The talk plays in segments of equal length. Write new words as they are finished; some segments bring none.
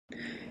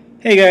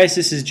Hey guys,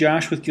 this is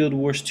Josh with Guild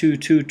Wars 2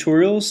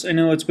 Tutorials. I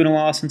know it's been a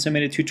while since I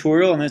made a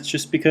tutorial, and that's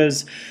just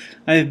because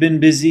I've been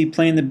busy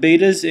playing the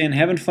betas and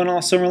having fun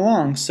all summer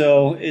long.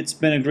 So it's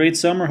been a great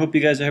summer. Hope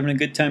you guys are having a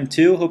good time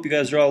too. Hope you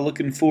guys are all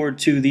looking forward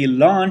to the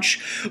launch.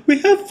 We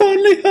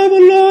finally have a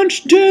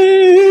launch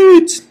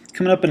date!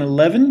 Coming up in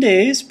 11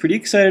 days. Pretty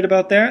excited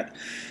about that.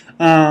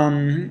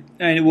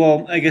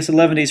 I guess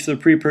 11 days for the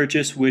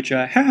pre-purchase, which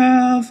I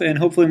have, and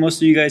hopefully most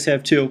of you guys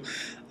have too.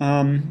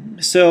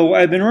 So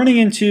I've been running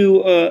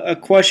into a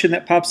question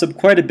that pops up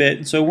quite a bit,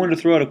 and so I wanted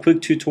to throw out a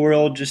quick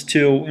tutorial just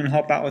to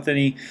help out with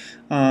any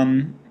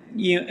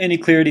any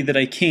clarity that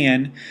I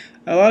can.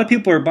 A lot of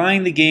people are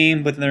buying the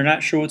game, but they're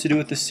not sure what to do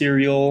with the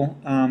serial.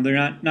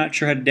 They're not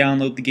sure how to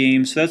download the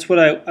game, so that's what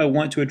I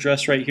want to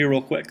address right here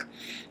real quick.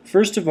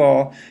 First of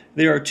all,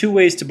 there are two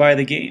ways to buy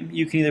the game.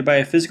 You can either buy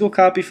a physical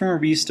copy from a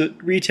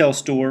retail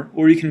store,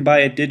 or you can buy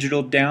a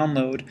digital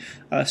download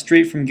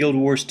straight from Guild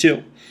Wars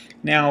 2.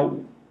 Now,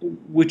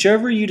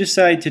 whichever you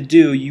decide to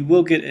do, you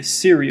will get a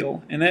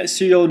serial, and that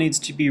serial needs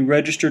to be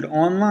registered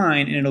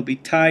online, and it'll be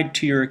tied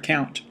to your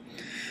account.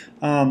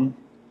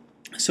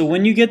 So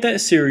when you get that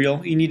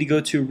serial, you need to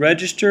go to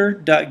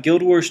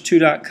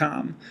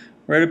register.guildwars2.com.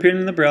 Right up here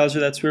in the browser,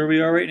 that's where we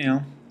are right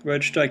now,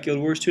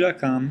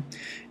 register.guildwars2.com.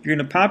 You're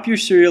going to pop your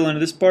serial into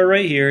this bar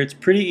right here. It's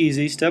pretty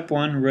easy. Step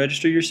 1,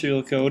 register your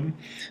serial code.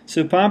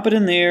 So pop it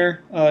in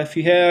there. If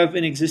you have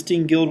an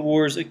existing Guild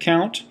Wars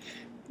account,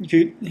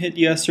 you hit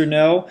yes or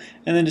no,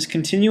 and then just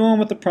continue on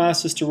with the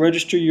process to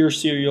register your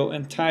serial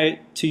and tie it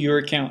to your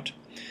account.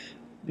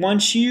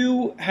 Once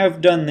you have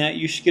done that,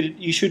 you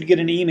should get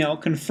an email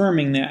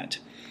confirming that.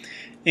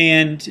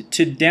 And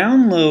to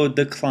download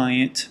the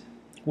client,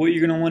 what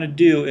you're going to want to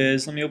do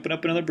is, let me open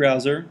up another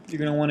browser. You're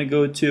going to want to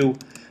go to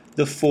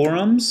the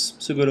forums.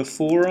 So go to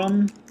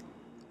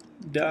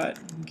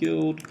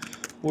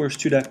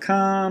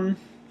forum.guildwars2.com.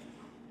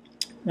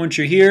 Once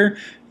you're here,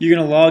 you're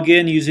going to log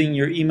in using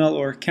your email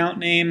or account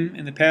name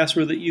and the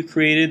password that you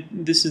created.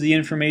 This is the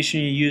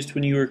information you used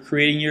when you were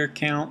creating your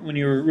account, when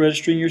you were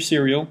registering your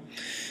serial.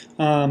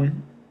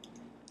 Sign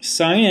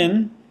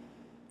in.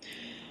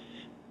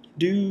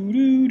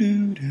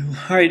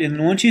 Alright, and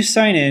then once you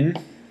sign in,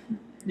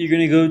 you're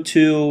going to go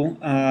to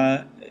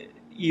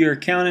your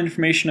account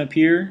information up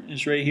here,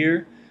 is right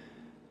here.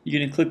 You're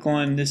going to click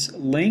on this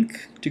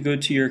link to go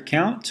to your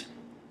account,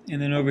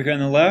 and then over here on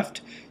the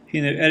left, you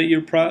can either edit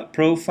your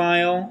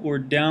profile or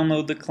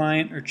download the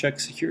client or check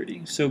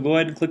security. So go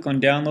ahead and click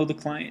on download the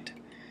client.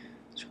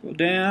 Scroll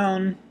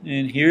down,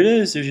 and here it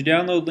is. There's your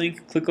download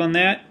link. Click on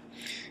that.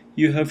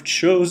 You have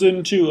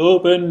chosen to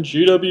open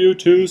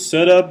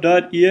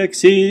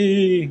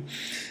GW2setup.exe.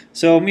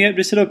 So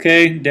just hit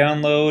OK,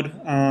 download,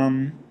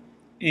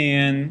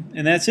 and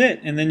that's it.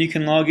 And then you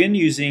can log in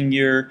using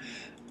your,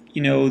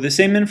 the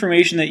same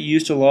information that you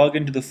used to log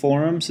into the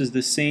forums is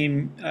the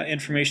same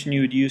information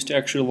you would use to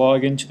actually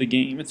log into the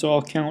game. It's all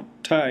account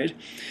tied.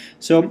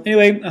 So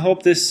anyway, I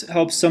hope this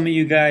helps some of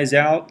you guys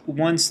out.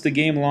 Once the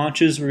game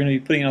launches, we're going to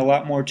be putting in a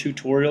lot more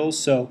tutorials.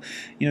 So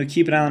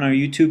keep an eye on our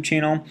YouTube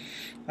channel.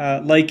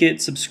 Like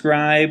it,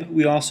 subscribe.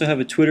 We also have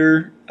a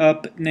Twitter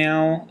up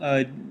now.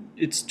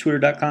 It's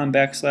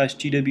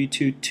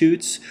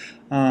twitter.com/GW2Toots.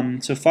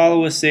 So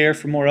follow us there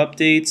for more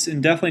updates,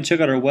 and definitely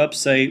check out our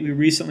website. We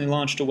recently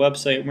launched a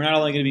website. We're not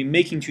only going to be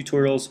making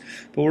tutorials,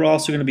 but we're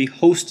also going to be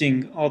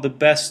hosting all the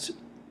best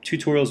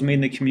tutorials made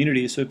in the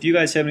community. So if you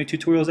guys have any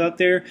tutorials out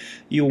there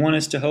you want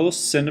us to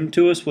host, send them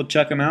to us. We'll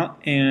check them out,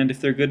 and if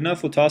they're good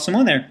enough, we'll toss them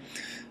on there.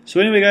 So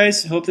anyway,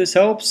 guys, hope this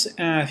helps.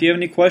 If you have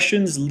any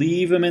questions,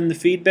 leave them in the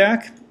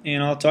feedback,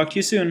 and I'll talk to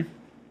you soon.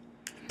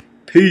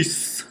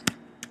 Peace.